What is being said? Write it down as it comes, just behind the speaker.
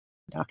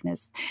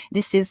darkness.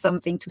 This is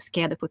something to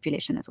scare the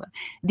population as well.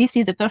 This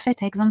is the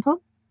perfect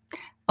example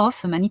of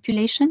a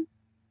manipulation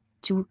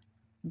to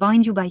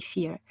bind you by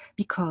fear,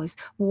 because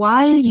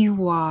while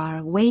you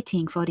are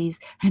waiting for these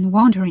and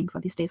wondering for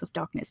these days of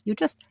darkness, you're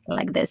just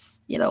like this,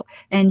 you know,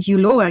 and you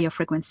lower your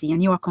frequency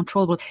and you are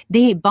controllable.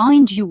 They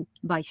bind you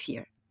by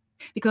fear,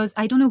 because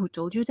I don't know who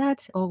told you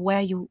that or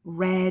where you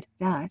read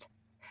that,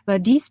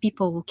 but these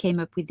people who came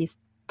up with these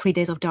 3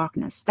 days of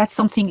darkness, that's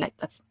something like,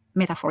 that's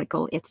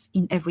metaphorical. It's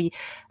in every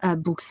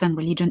books and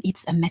religion.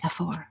 It's a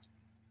metaphor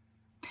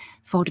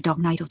for the dark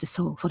night of the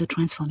soul, for the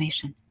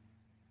transformation.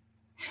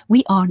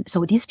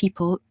 So these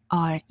people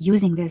are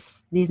using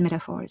these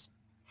metaphors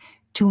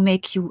to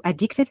make you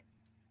addicted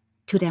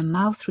to their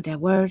mouth, through their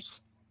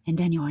words, and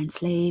then you are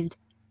enslaved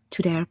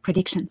to their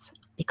predictions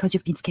because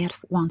you've been scared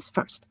once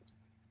first,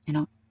 you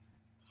know.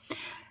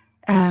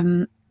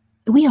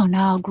 We are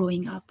now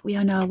growing up, we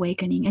are now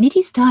awakening, and it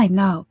is time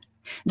now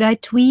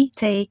that we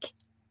take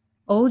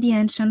all the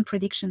ancient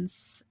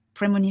predictions,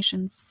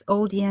 premonitions,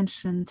 all the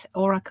ancient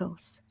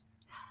oracles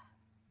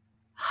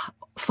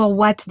for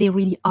what they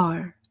really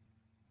are.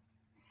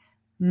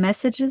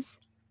 Messages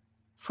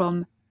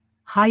from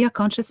higher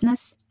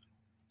consciousness,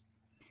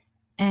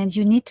 and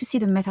you need to see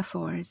the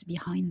metaphors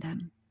behind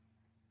them.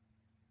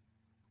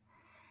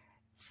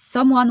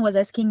 Someone was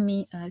asking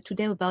me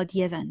today about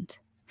the event.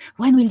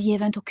 When will the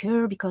event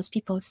occur? Because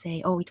people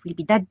say, oh, it will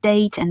be that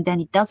date, and then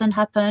it doesn't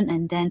happen,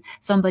 and then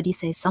somebody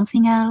says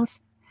something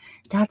else.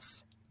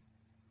 That's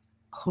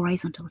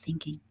horizontal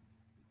thinking,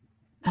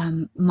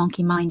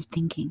 monkey mind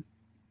thinking.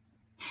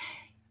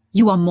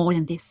 You are more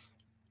than this.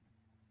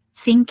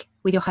 Think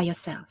with your higher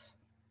self.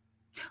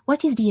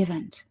 What is the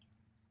event?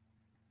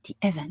 The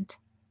event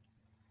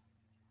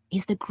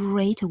is the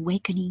great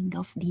awakening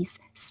of this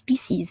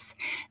species,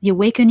 the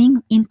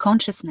awakening in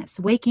consciousness,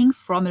 waking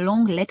from a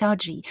long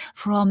lethargy,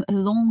 from a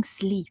long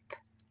sleep,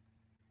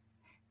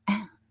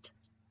 and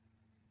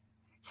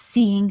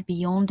seeing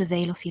beyond the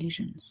veil of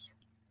illusions,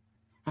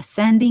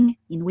 ascending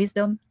in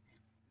wisdom,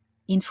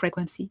 in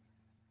frequency.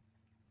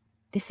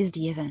 This is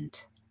the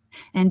event.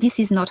 And this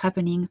is not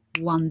happening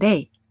one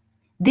day.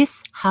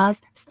 This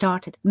has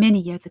started many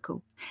years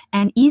ago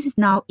and is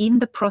now in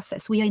the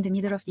process. We are in the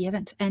middle of the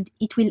event, and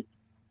it will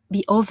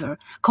be over,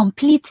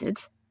 completed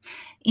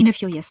in a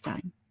few years'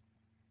 time.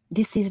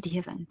 This is the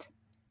event.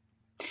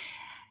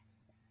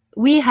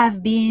 We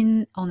have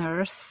been on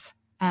Earth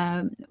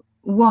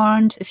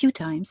warned a few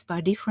times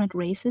by different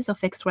races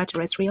of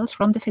extraterrestrials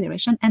from the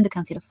Federation and the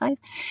Council of Five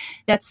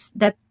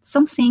that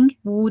something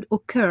would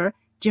occur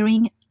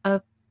during a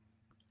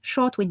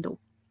short window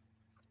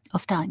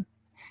of time.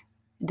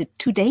 The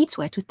 2 dates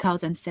were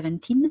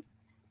 2017,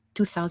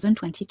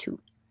 2022.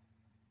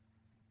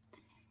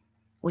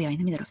 We are in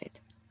the middle of it.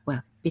 Well,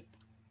 a bit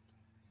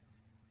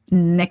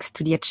next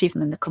to the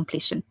achievement, the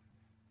completion.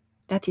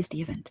 That is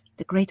the event,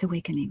 the Great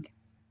Awakening.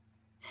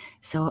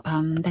 So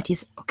that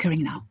is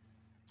occurring now.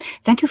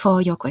 Thank you for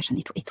your question.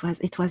 It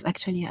was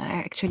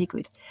actually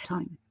good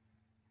time.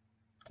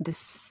 The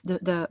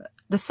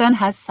sun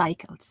has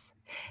cycles.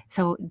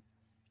 So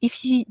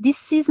if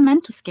this is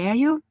meant to scare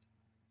you,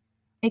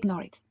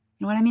 ignore it.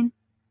 You know what I mean?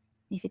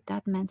 If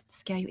that meant to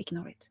scare you,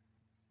 ignore it.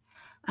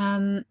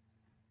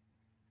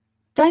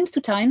 Times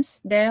to times,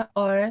 there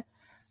are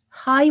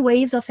high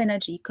waves of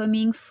energy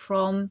coming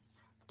from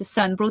the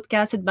sun,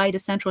 broadcasted by the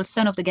central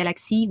sun of the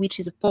galaxy, which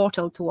is a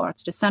portal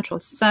towards the central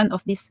sun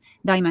of this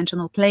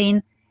dimensional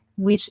plane,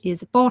 which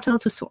is a portal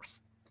to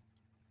source,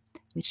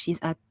 which is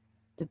at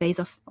the base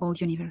of all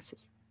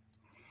universes.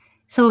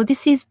 So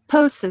this is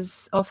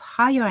pulses of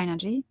higher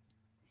energy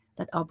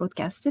that are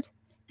broadcasted,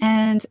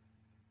 and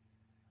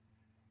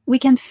we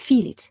can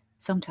feel it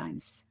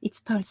sometimes. It's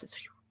pulses.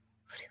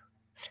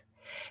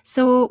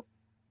 So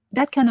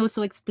that can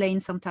also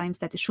explain sometimes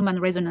that the Schumann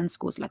resonance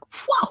goes like,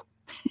 wow!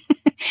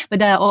 But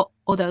there are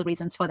other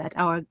reasons for that.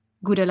 Our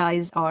good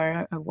allies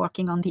are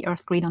working on the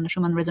Earth grid on the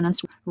Schumann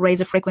resonance, raise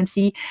the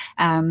frequency.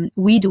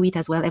 We do it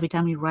as well every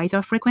time we raise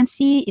our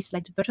frequency. It's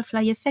like the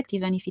butterfly effect,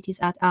 even if it is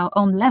at our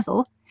own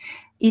level.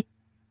 It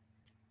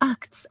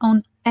acts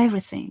on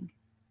everything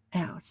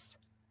else.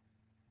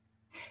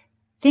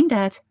 Think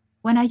that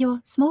when at your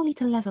small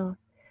little level,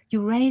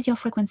 you raise your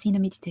frequency in a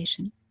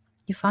meditation,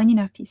 you find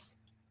inner peace,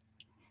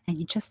 and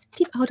you just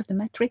peep out of the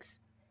matrix.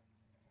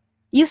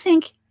 You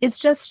think it's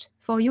just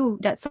for you,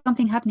 that's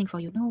something happening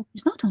for you. No,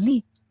 it's not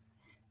only.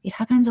 It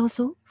happens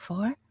also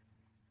for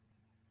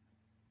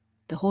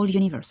the whole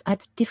universe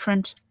at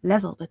different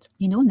level. But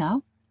you know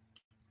now,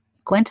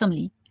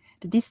 quantumly,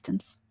 the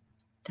distance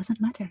doesn't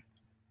matter.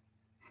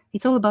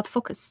 It's all about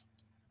focus.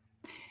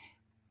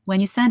 When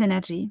you send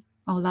energy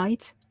or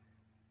light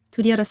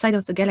to the other side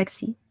of the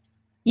galaxy,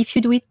 if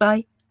you do it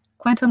by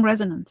quantum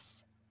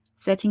resonance,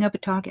 setting up a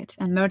target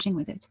and merging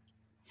with it,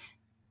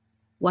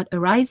 what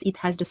arrives,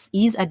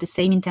 is at the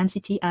same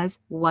intensity as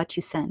what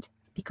you send,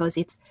 because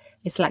it's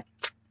like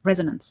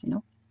resonance, you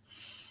know.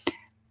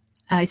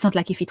 It's not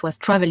like if it was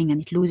traveling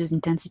and it loses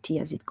intensity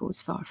as it goes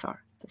far,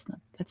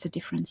 That's a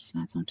difference. I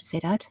don't want to say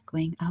that,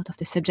 going out of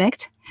the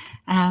subject.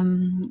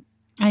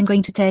 I'm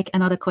going to take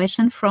another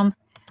question from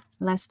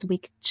last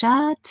week's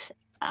chat.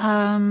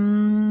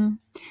 So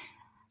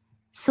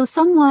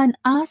someone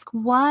asked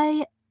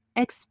why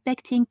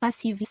expecting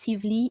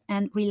passively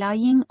and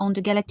relying on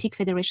the Galactic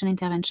Federation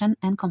intervention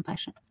and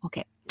compassion.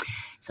 Okay,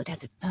 so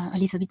there's a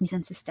little bit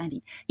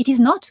misunderstanding. It is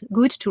not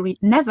good to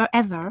never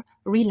ever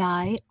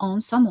rely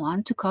on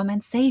someone to come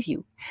and save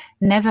you.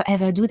 Never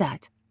ever do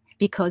that,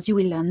 because you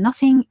will learn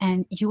nothing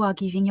and you are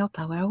giving your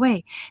power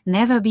away.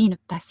 Never be in a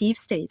passive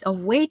state of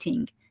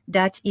waiting.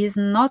 That is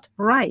not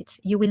right.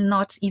 You will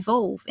not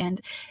evolve,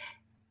 and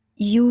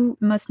you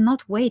must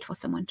not wait for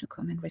someone to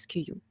come and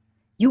rescue you.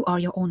 You are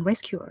your own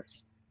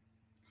rescuers.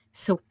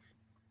 So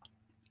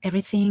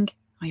everything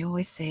I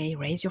always say,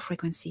 raise your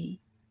frequency,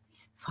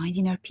 find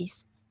inner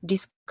peace,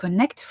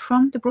 disconnect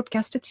from the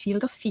broadcasted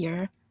field of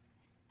fear,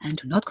 and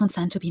do not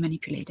consent to be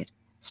manipulated.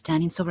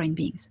 Stand in sovereign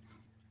beings.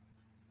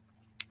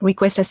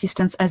 Request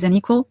assistance as an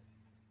equal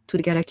to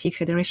the Galactic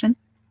Federation.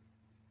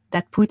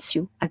 That puts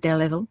you at their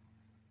level.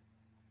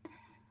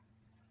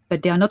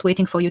 But they are not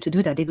waiting for you to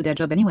do that. They do their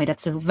job anyway.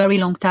 That's a very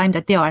long time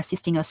that they are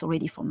assisting us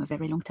already, from a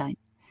very long time.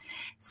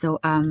 So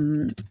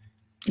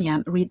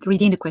yeah,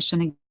 reading the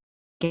question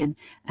again.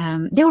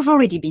 They have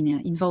already been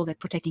involved at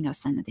protecting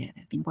us, and they've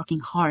been working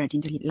hard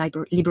in the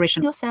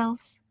liberation of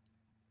yourselves.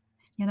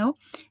 You know,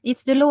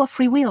 it's the law of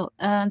free will,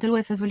 the law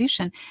of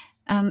evolution.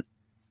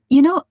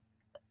 You know,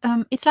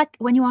 it's like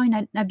when you are in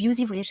an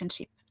abusive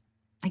relationship.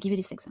 I give you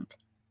this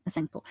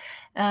example.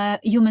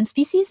 Human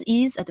species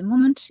is at the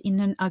moment in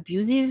an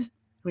abusive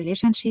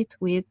relationship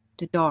with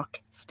the dark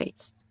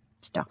states.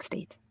 It's dark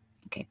state.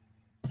 Okay,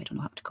 I don't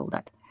know how to call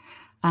that.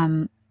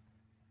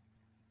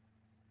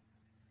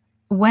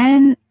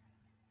 When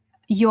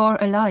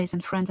your allies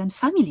and friends and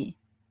family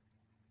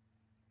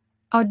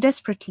are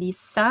desperately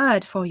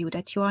sad for you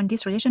that you are in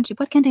this relationship,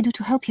 what can they do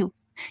to help you?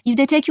 If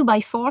they take you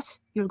by force,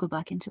 you'll go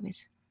back into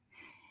it.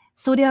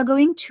 So they are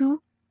going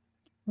to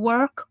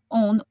work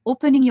on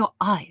opening your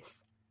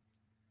eyes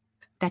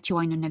that you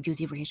are in an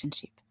abusive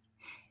relationship,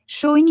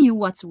 showing you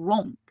what's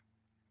wrong,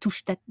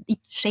 that it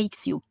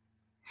shakes you.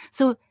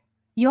 So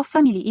your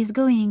family is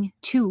going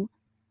to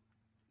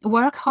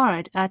work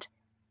hard at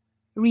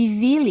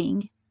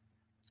revealing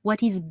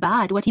what is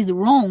bad, what is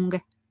wrong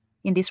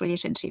in this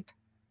relationship,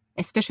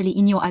 especially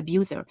in your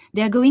abuser.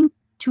 They are going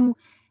to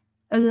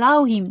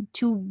allow him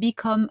to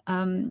become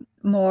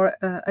more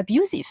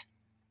abusive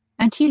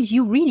until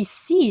you really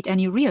see it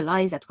and you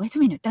realize that, wait a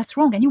minute, that's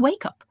wrong. And you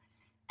wake up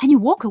and you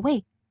walk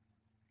away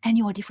and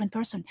you're a different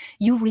person.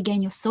 You've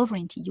regained your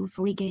sovereignty, you've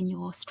regained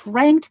your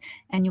strength,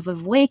 and you've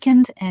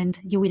awakened, and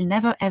you will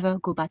never ever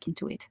go back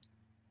into it.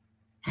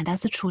 And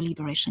that's a true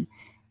liberation.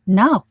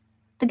 Now,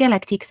 the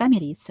galactic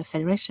family, it's a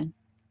federation.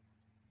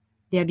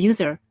 The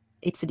abuser,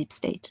 it's a deep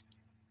state.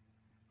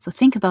 So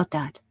think about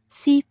that.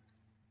 See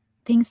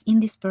things in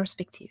this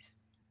perspective,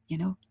 you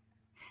know,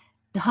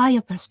 the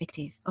higher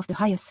perspective of the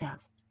higher self,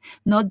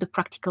 not the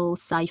practical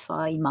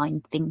sci-fi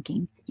mind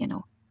thinking, you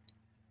know.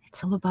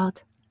 It's all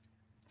about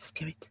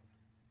spirit.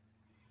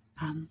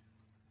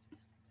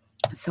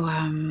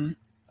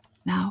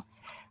 Now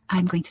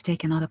I'm going to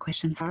take another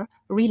question.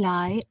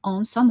 Rely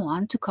on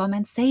someone to come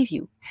and save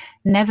you.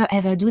 Never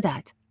ever do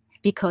that,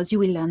 because you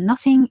will learn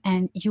nothing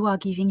and you are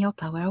giving your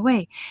power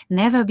away.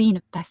 Never be in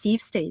a passive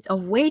state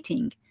of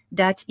waiting.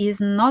 That is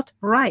not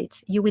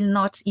right. You will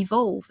not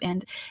evolve,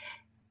 and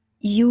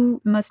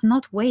you must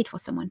not wait for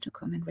someone to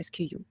come and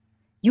rescue you.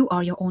 You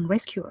are your own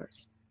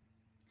rescuers.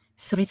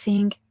 So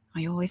everything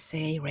I always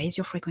say, raise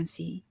your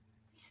frequency,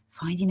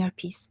 find inner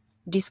peace,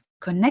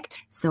 disconnect.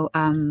 So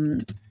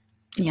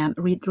yeah,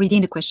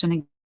 reading the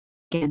question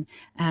again.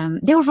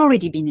 They have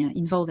already been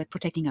involved at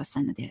protecting us,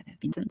 and there have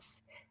been since.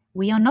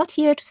 We are not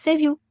here to save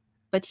you,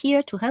 but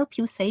here to help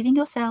you saving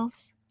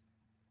yourselves.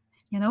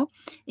 You know,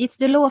 it's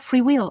the law of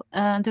free will,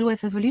 the law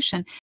of evolution.